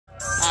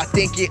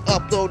think you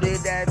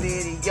uploaded that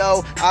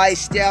video.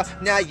 Iced out,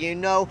 now you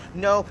know.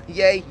 No,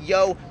 yeah,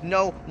 yo,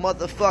 no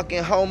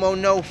motherfucking homo,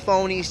 no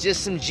phonies,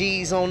 just some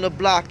G's on the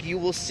block. You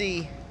will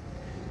see.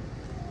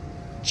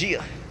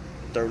 Gia,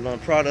 third lung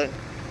product.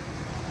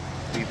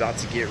 We about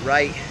to get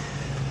right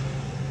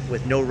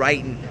with no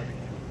writing.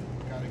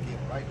 Gotta get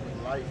right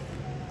with life.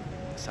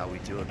 That's how we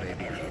do it,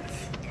 baby.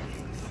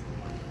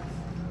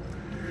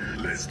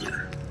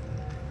 Lester.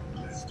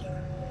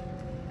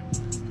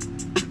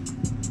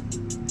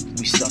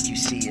 We suck, you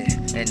see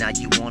it, and now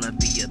you wanna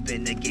be up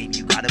in the game,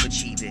 you gotta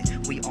achieve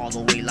it. We all the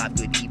way live,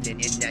 good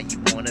evening, and now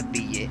you wanna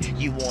be it.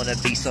 You wanna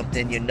be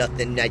something, you're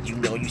nothing, now you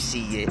know you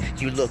see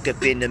it. You look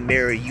up in the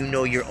mirror, you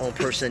know your own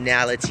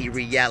personality.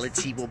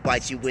 Reality will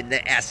bite you in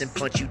the ass and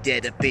punch you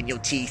dead up in your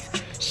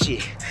teeth.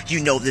 Shit,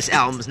 you know this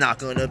album's not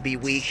gonna be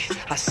weak.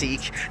 I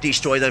seek,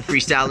 destroy them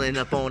freestyling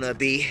up on a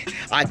beat.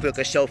 I book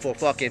a show for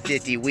fucking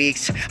 50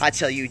 weeks. I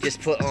tell you,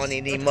 just put on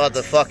any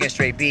motherfucking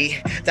straight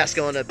beat. That's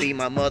gonna be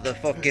my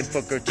motherfucking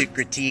fucker to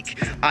critique.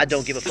 I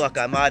don't give a fuck,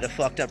 I might have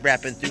fucked up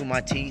rapping through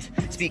my teeth.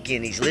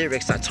 Speaking these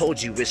lyrics, I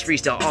told you it's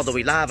freestyle all the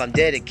way live. I'm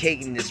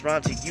dedicating this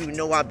rhyme to you,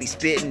 know I be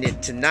spitting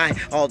it tonight.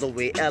 All the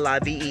way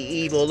L-I-V-E,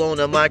 evil on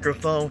the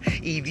microphone.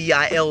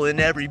 E-V-I-L and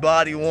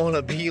everybody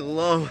wanna be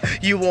alone.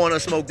 You wanna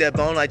smoke that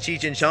bone like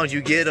Cheech and Chong,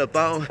 you get a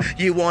bone.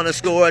 You wanna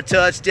score a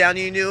touchdown,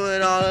 you knew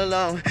it all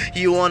along.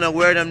 You wanna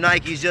wear them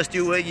Nikes, just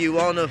do it, you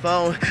on the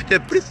phone. The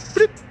bloop,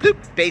 bloop,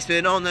 bloop,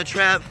 basement on the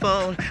trap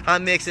phone. I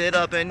mix it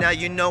up and now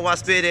you know I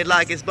spit it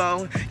like it's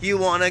bone. You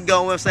wanna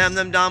go and slam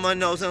them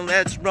dominoes and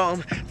let's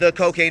roam. The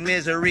cocaine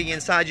misery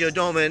inside your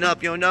dome and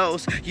up your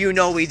nose. You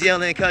know we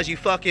dealing cause you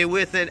fucking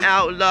with an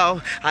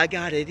outlaw. I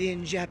got it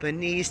in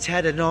Japanese,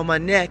 tatted on my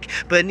neck.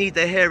 Beneath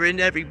the hair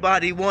and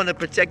everybody wanna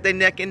protect their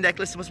neck and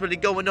necklace. What's really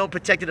going on,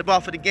 protected it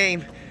off of the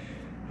game.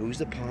 Who's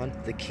the pawn?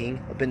 The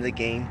king up in the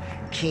game.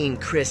 King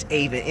Chris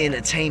Ava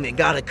Entertainment.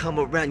 Gotta come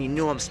around, you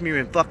know I'm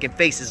smearing fucking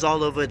faces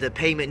all over the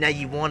pavement. Now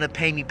you wanna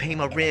pay me, pay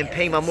my rent,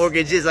 pay my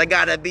mortgages. I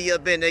gotta be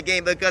up in the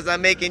game because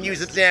I'm making you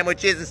some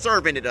sandwiches and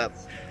serving it up.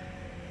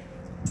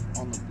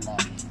 On the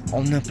block.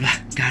 On the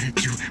block, gotta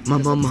do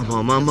mumbo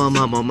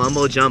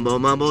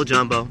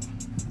jumbo.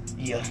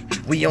 Yeah,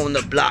 we on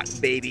the block,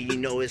 baby. You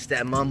know it's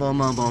that mumbo.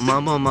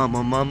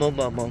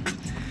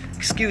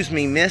 Excuse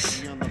me,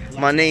 miss.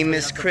 My name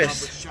is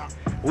Chris.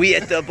 We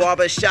at the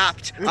barbershop.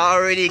 I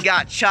already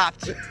got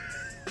chopped.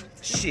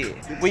 Shit,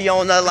 we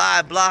on the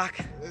live block.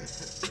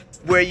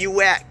 Where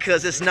you at?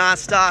 Cause it's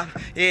non-stop.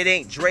 It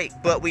ain't Drake,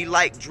 but we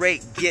like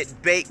Drake.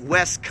 Get baked,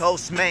 West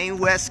Coast, Maine,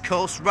 West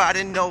Coast,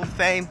 riding no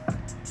fame.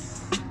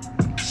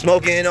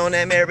 Smoking on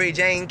that Mary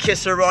Jane,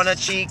 kiss her on the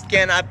cheek,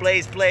 and I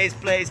blaze.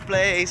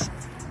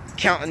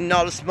 Counting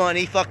all this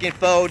money, fucking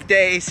 4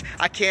 days.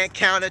 I can't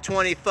count it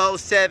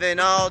 24/7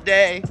 all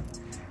day.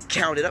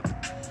 Count it up,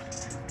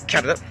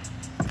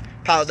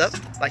 piled up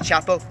like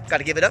Chapo.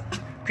 Gotta give it up.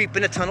 Creep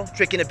in the tunnel,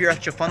 drinking a beer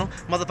out your funnel.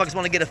 Motherfuckers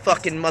wanna get a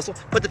fucking muzzle.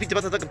 Put the feet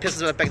to fucking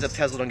pistols in the bags of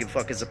Tesla. Don't give a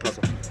fuck, it's a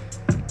puzzle.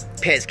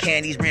 Pez,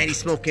 candies, Randy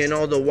smoking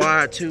on the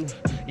wire too.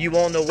 You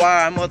on the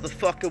wire,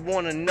 motherfucker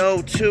wanna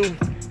know too.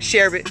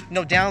 Share it,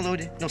 no download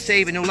it, no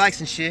save it, no likes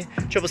and shit.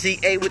 Triple C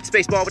A with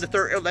space bar with the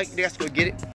third L, like, you guys go get it.